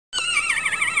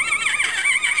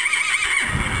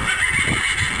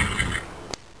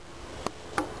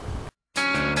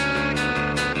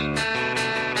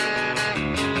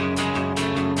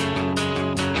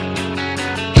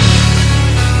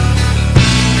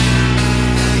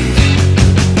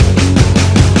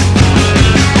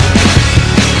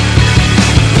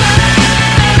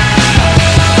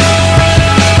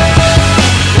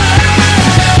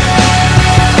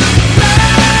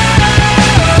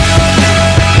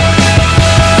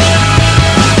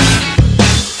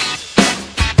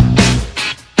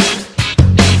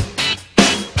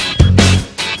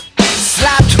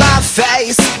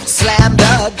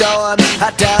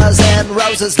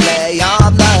roses lay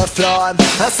on the floor.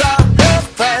 I saw her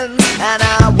friends and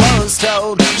I was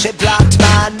told she blocked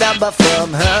my number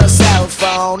from her cell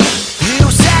phone. You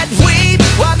said we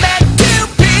were meant to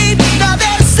be. Now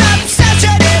this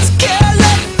obsession is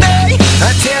killing me.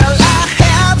 Until I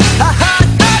have a heart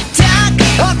attack,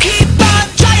 I'll keep on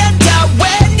trying to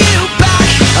win you back.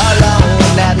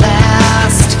 Alone at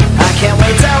last, I can't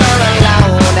wait till we're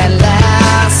alone at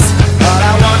last. All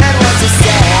I wanted was a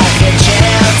second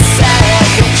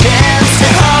chance to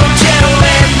hold you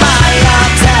in my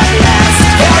arms at last.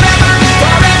 Forever,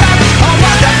 forever, oh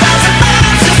 1,000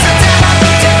 miles, just a dinner,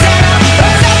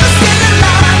 I'll never steal a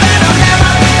love, and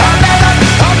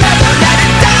I'll never let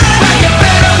it die. Like you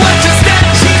better watch your step,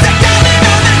 she's a diamond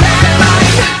on the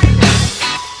landmine.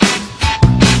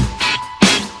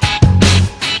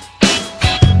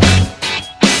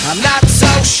 I'm not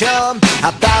so sure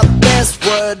about this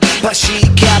word, but she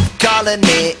kept calling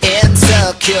me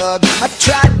insecure. I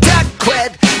tried